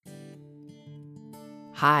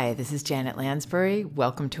Hi, this is Janet Lansbury.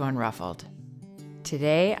 Welcome to Unruffled.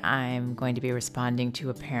 Today, I'm going to be responding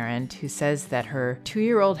to a parent who says that her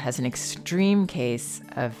 2-year-old has an extreme case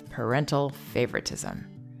of parental favoritism.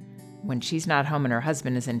 When she's not home and her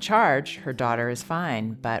husband is in charge, her daughter is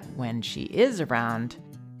fine, but when she is around,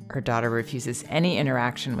 her daughter refuses any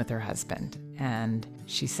interaction with her husband. And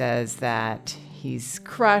she says that he's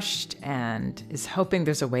crushed and is hoping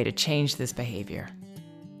there's a way to change this behavior.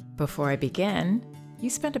 Before I begin, you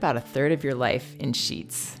spent about a third of your life in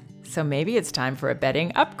sheets, so maybe it's time for a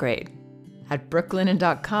bedding upgrade. At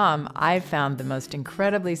brooklinen.com, I've found the most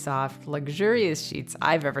incredibly soft, luxurious sheets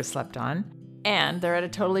I've ever slept on, and they're at a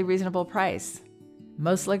totally reasonable price.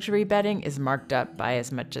 Most luxury bedding is marked up by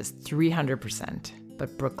as much as 300%,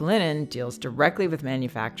 but Brooklinen deals directly with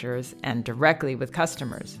manufacturers and directly with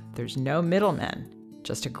customers. There's no middlemen,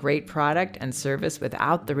 just a great product and service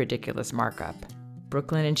without the ridiculous markup.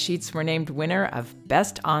 Brooklinen sheets were named winner of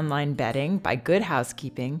Best Online Bedding by Good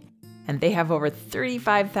Housekeeping, and they have over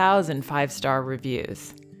 35,000 five-star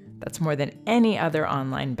reviews. That's more than any other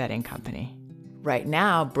online bedding company. Right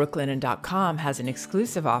now, brooklinen.com has an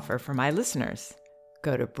exclusive offer for my listeners.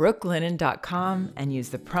 Go to brooklinen.com and use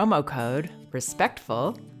the promo code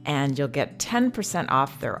RESPECTFUL, and you'll get 10%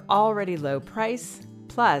 off their already low price,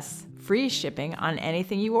 plus free shipping on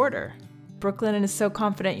anything you order. Brooklinen is so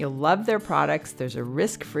confident you'll love their products. There's a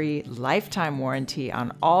risk-free lifetime warranty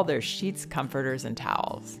on all their sheets, comforters, and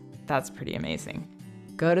towels. That's pretty amazing.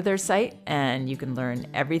 Go to their site and you can learn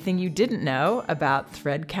everything you didn't know about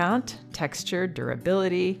thread count, texture,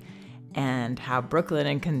 durability, and how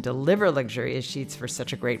Brooklinen can deliver luxurious sheets for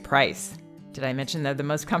such a great price. Did I mention they're the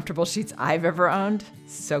most comfortable sheets I've ever owned?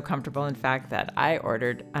 So comfortable, in fact, that I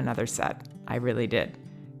ordered another set. I really did.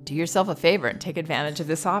 Do yourself a favor and take advantage of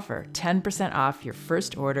this offer. 10% off your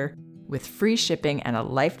first order with free shipping and a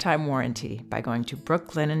lifetime warranty by going to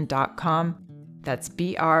brooklinen.com. That's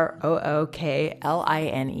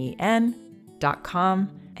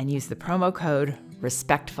brooklinen.com and use the promo code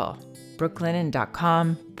RESPECTFUL.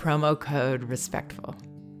 brooklinen.com, promo code RESPECTFUL.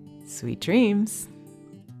 Sweet dreams.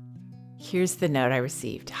 Here's the note I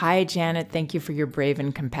received. Hi, Janet. Thank you for your brave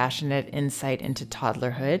and compassionate insight into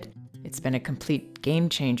toddlerhood. It's been a complete game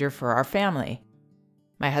changer for our family.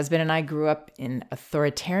 My husband and I grew up in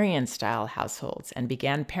authoritarian-style households and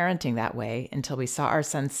began parenting that way until we saw our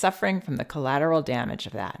son suffering from the collateral damage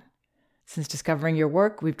of that. Since discovering your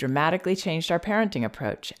work, we've dramatically changed our parenting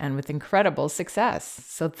approach, and with incredible success.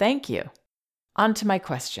 So thank you. On to my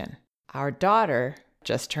question. Our daughter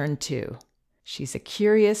just turned 2. She's a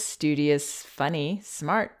curious, studious, funny,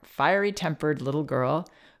 smart, fiery-tempered little girl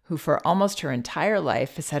who for almost her entire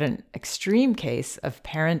life has had an extreme case of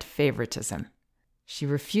parent favoritism. She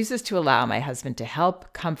refuses to allow my husband to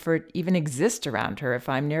help, comfort, even exist around her if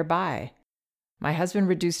I'm nearby. My husband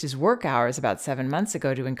reduced his work hours about 7 months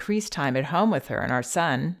ago to increase time at home with her and our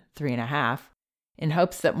son, 3.5, in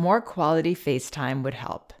hopes that more quality FaceTime would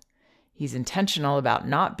help. He's intentional about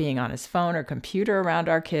not being on his phone or computer around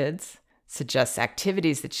our kids, suggests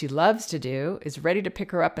activities that she loves to do, is ready to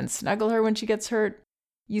pick her up and snuggle her when she gets hurt,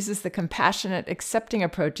 uses the compassionate, accepting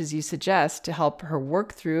approaches you suggest to help her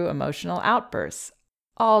work through emotional outbursts,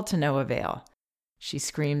 all to no avail. She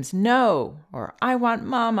screams, "No," or "I want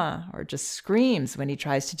mama," or just screams when he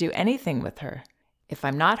tries to do anything with her. If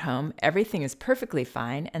I'm not home, everything is perfectly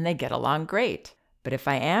fine and they get along great. But if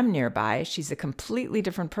I am nearby, she's a completely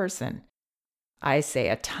different person. I say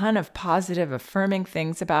a ton of positive, affirming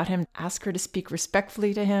things about him, ask her to speak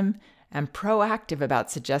respectfully to him, am proactive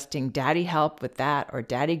about suggesting daddy help with that or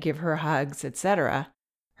daddy give her hugs, etc.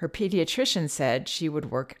 Her pediatrician said she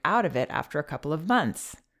would work out of it after a couple of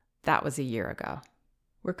months. That was a year ago.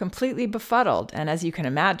 We're completely befuddled, and as you can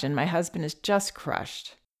imagine, my husband is just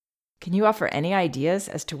crushed. Can you offer any ideas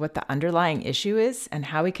as to what the underlying issue is and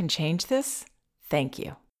how we can change this? Thank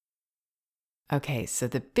you. Okay, so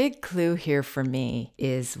the big clue here for me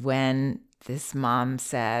is when this mom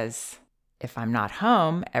says, if I'm not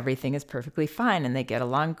home, everything is perfectly fine and they get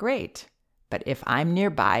along great. But if I'm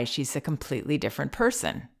nearby, she's a completely different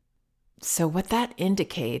person. So what that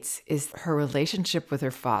indicates is her relationship with her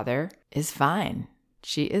father is fine.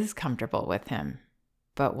 She is comfortable with him.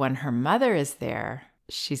 But when her mother is there,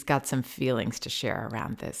 she's got some feelings to share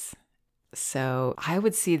around this. So I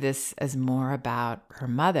would see this as more about her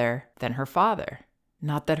mother than her father.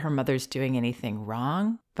 Not that her mother's doing anything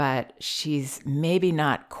wrong, but she's maybe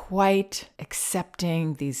not quite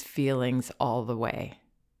accepting these feelings all the way.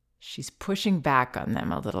 She's pushing back on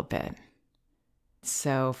them a little bit.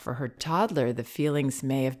 So for her toddler, the feelings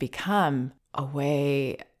may have become a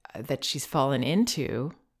way that she's fallen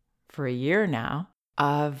into for a year now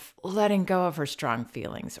of letting go of her strong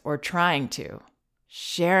feelings or trying to,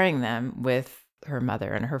 sharing them with her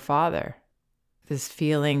mother and her father. This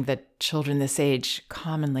feeling that children this age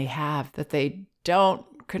commonly have, that they don't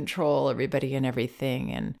control everybody and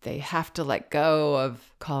everything, and they have to let go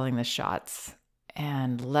of calling the shots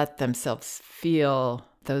and let themselves feel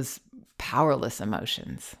those powerless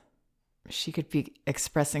emotions. She could be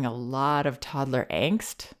expressing a lot of toddler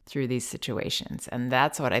angst through these situations, and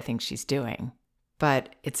that's what I think she's doing.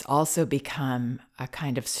 But it's also become a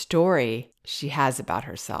kind of story she has about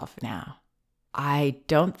herself now. I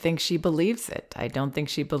don't think she believes it. I don't think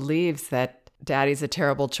she believes that daddy's a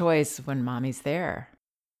terrible choice when mommy's there.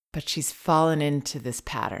 But she's fallen into this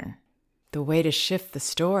pattern. The way to shift the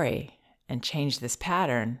story and change this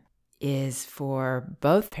pattern is for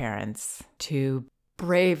both parents to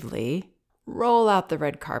bravely roll out the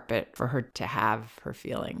red carpet for her to have her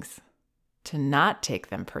feelings, to not take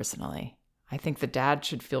them personally. I think the dad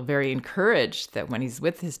should feel very encouraged that when he's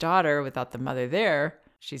with his daughter without the mother there,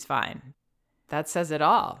 she's fine. That says it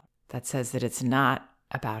all. That says that it's not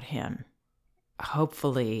about him.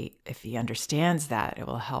 Hopefully, if he understands that, it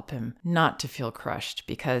will help him not to feel crushed,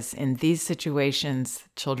 because in these situations,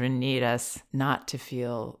 children need us not to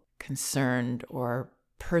feel concerned or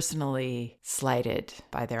personally slighted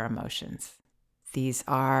by their emotions. These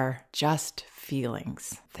are just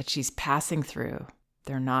feelings that she's passing through.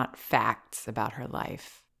 They're not facts about her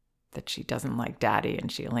life, that she doesn't like daddy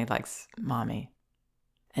and she only likes mommy.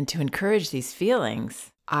 And to encourage these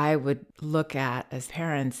feelings, I would look at, as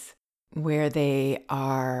parents, where they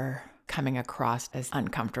are coming across as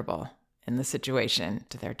uncomfortable in the situation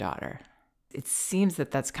to their daughter. It seems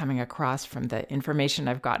that that's coming across from the information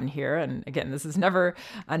I've gotten here. And again, this is never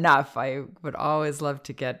enough. I would always love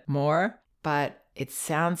to get more. But it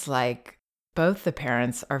sounds like both the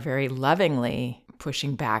parents are very lovingly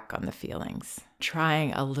pushing back on the feelings,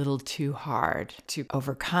 trying a little too hard to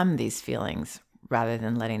overcome these feelings rather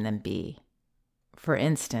than letting them be. For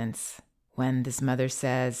instance, when this mother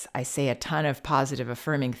says, I say a ton of positive,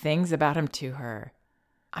 affirming things about him to her,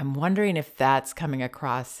 I'm wondering if that's coming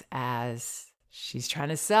across as she's trying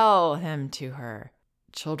to sell him to her.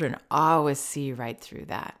 Children always see right through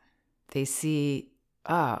that. They see,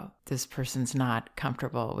 oh, this person's not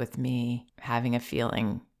comfortable with me having a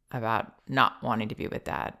feeling about not wanting to be with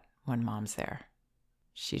dad when mom's there.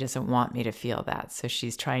 She doesn't want me to feel that, so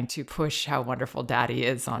she's trying to push how wonderful daddy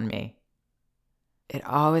is on me. It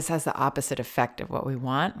always has the opposite effect of what we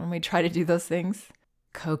want when we try to do those things.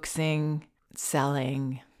 Coaxing,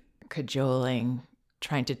 selling, cajoling,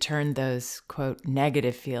 trying to turn those, quote,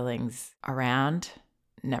 negative feelings around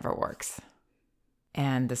never works.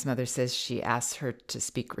 And this mother says she asks her to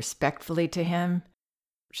speak respectfully to him.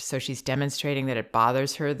 So she's demonstrating that it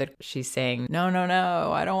bothers her that she's saying, no,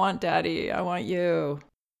 I don't want daddy, I want you.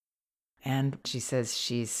 And she says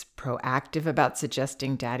she's proactive about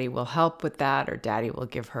suggesting daddy will help with that or daddy will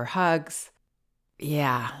give her hugs.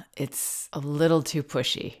 Yeah, it's a little too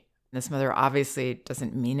pushy. This mother obviously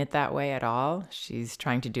doesn't mean it that way at all. She's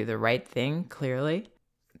trying to do the right thing, clearly.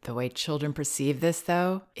 The way children perceive this,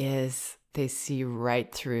 though, is they see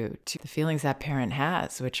right through to the feelings that parent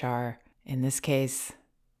has, which are, in this case,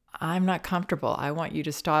 I'm not comfortable. I want you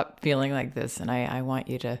to stop feeling like this, and I want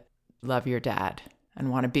you to love your dad and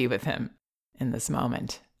want to be with him in this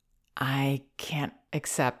moment. I can't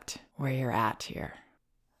accept where you're at here.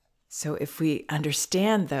 So if we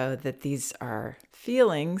understand, though, that these are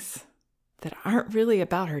feelings that aren't really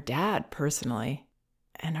about her dad personally,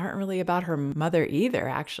 and aren't really about her mother either,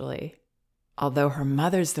 actually, although her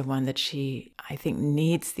mother's the one that she, I think,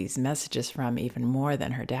 needs these messages from even more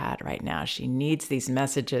than her dad right now. She needs these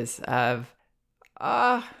messages of,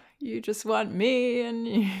 you just want me and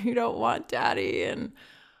you don't want daddy. And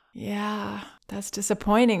yeah, that's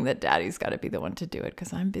disappointing that daddy's got to be the one to do it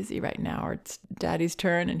because I'm busy right now, or it's daddy's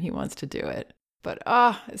turn and he wants to do it. But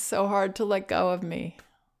it's so hard to let go of me.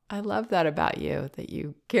 I love that about you, that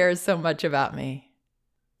you care so much about me.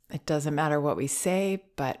 It doesn't matter what we say,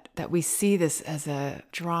 but that we see this as a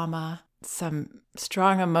drama, some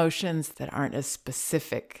strong emotions that aren't as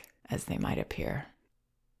specific as they might appear.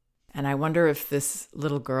 And I wonder if this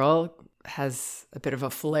little girl has a bit of a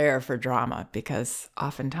flair for drama, because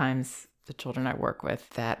oftentimes the children I work with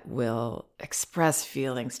that will express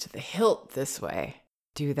feelings to the hilt this way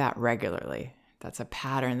do that regularly. That's a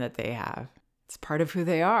pattern that they have. It's part of who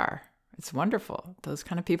they are. It's wonderful. Those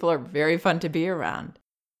kind of people are very fun to be around.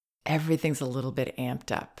 Everything's a little bit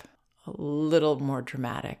amped up, a little more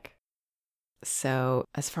dramatic. So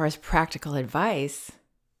as far as practical advice,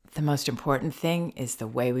 the most important thing is the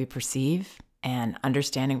way we perceive, and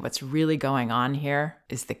understanding what's really going on here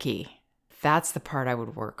is the key. That's the part I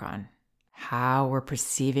would work on. How we're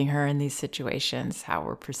perceiving her in these situations, how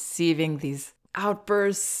we're perceiving these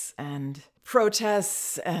outbursts and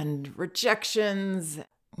protests and rejections,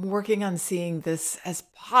 working on seeing this as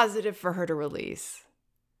positive for her to release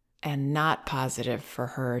and not positive for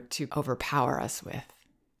her to overpower us with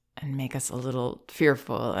and make us a little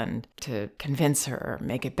fearful and to convince her or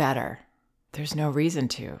make it better. There's no reason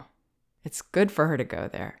to. It's good for her to go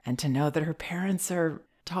there and to know that her parents are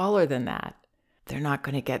taller than that. They're not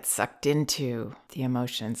going to get sucked into the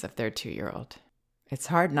emotions of their 2-year-old. It's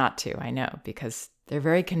hard not to, I know, because they're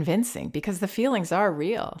very convincing, because the feelings are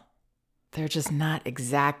real. They're just not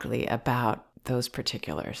exactly about those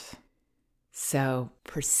particulars. So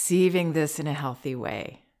perceiving this in a healthy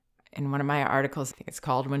way. In one of my articles, I think it's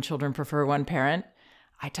called When Children Prefer One Parent,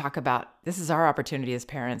 I talk about this is our opportunity as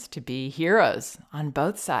parents to be heroes on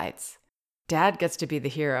both sides. Dad gets to be the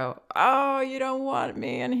hero. Oh, you don't want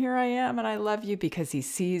me, and here I am, and I love you, because he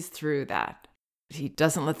sees through that. He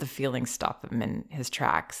doesn't let the feelings stop him in his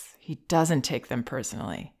tracks. He doesn't take them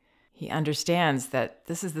personally. He understands that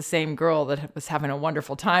this is the same girl that was having a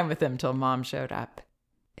wonderful time with him till Mom showed up.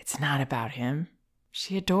 It's not about him.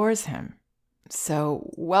 She adores him. So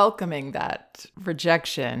welcoming that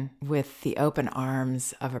rejection with the open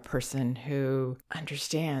arms of a person who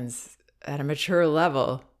understands at a mature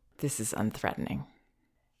level, this is unthreatening.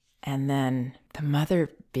 And then the mother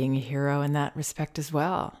being a hero in that respect as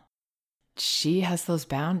well. She has those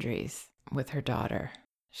boundaries with her daughter.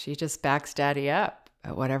 She just backs Daddy up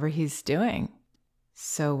at whatever he's doing.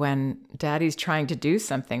 So when Daddy's trying to do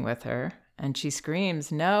something with her and she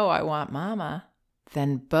screams, "No, I want Mama,"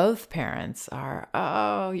 then both parents are,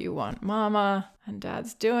 "Oh, you want Mama, and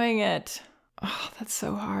Dad's doing it. Oh, that's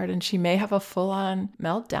so hard." And she may have a full-on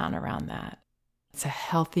meltdown around that. It's a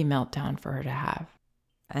healthy meltdown for her to have.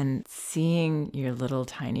 And seeing your little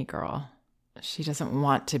tiny girl, she doesn't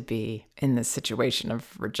want to be in this situation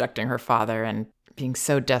of rejecting her father and being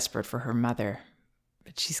so desperate for her mother.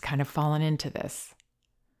 But she's kind of fallen into this.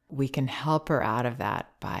 We can help her out of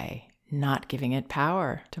that by not giving it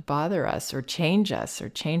power to bother us or change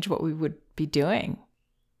what we would be doing.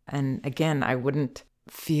 And again, I wouldn't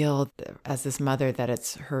feel as this mother that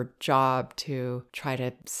it's her job to try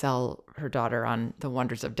to sell her daughter on the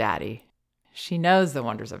wonders of Daddy. She knows the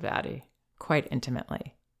wonders of Daddy quite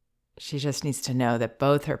intimately. She just needs to know that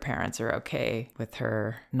both her parents are okay with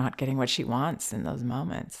her not getting what she wants in those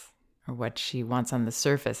moments, or what she wants on the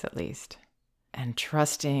surface at least, and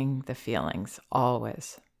trusting the feelings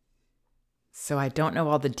always. So I don't know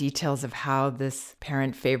all the details of how this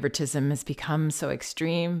parent favoritism has become so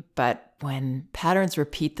extreme, but when patterns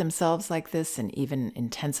repeat themselves like this and even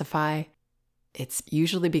intensify, it's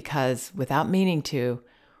usually because, without meaning to,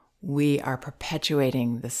 we are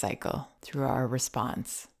perpetuating the cycle through our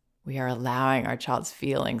response. We are allowing our child's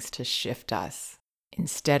feelings to shift us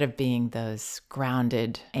instead of being those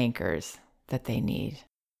grounded anchors that they need.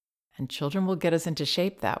 And children will get us into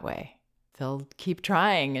shape that way. They'll keep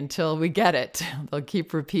trying until we get it. They'll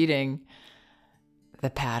keep repeating the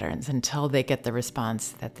patterns until they get the response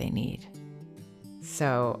that they need.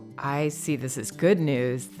 So I see this as good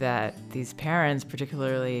news that these parents,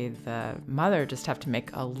 particularly the mother, just have to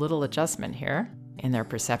make a little adjustment here in their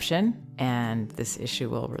perception, and this issue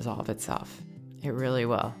will resolve itself. It really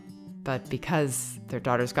will. But because their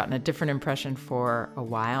daughter's gotten a different impression for a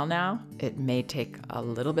while now, it may take a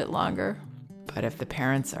little bit longer. But if the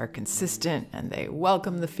parents are consistent and they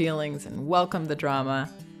welcome the feelings and welcome the drama,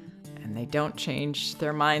 and they don't change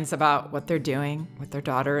their minds about what they're doing with their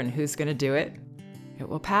daughter and who's going to do it, it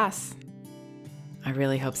will pass. I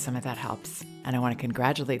really hope some of that helps. And I want to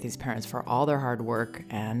congratulate these parents for all their hard work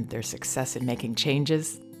and their success in making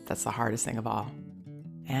changes. That's the hardest thing of all.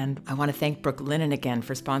 And I want to thank Brooke Linen again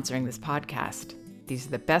for sponsoring this podcast. These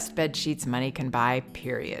are the best bed sheets money can buy,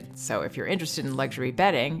 period. So if you're interested in luxury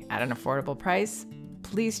bedding at an affordable price,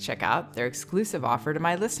 please check out their exclusive offer to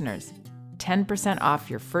my listeners. 10% off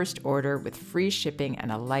your first order with free shipping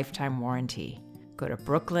and a lifetime warranty. Go to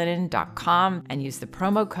brooklinen.com and use the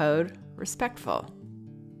promo code RESPECTFUL.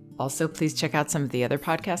 Also, please check out some of the other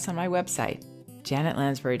podcasts on my website,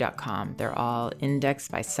 janetlansbury.com. They're all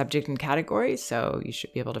indexed by subject and category, so you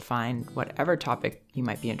should be able to find whatever topic you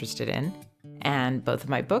might be interested in. And both of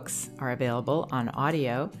my books are available on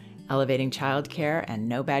audio, Elevating Childcare and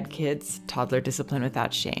No Bad Kids, Toddler Discipline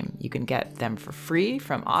Without Shame. You can get them for free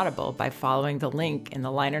from Audible by following the link in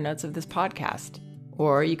the liner notes of this podcast.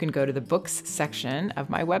 Or you can go to the books section of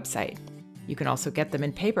my website. You can also get them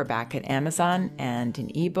in paperback at Amazon and in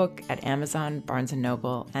ebook at Amazon, Barnes &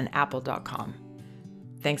 Noble, and Apple.com.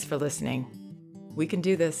 Thanks for listening. We can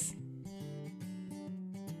do this.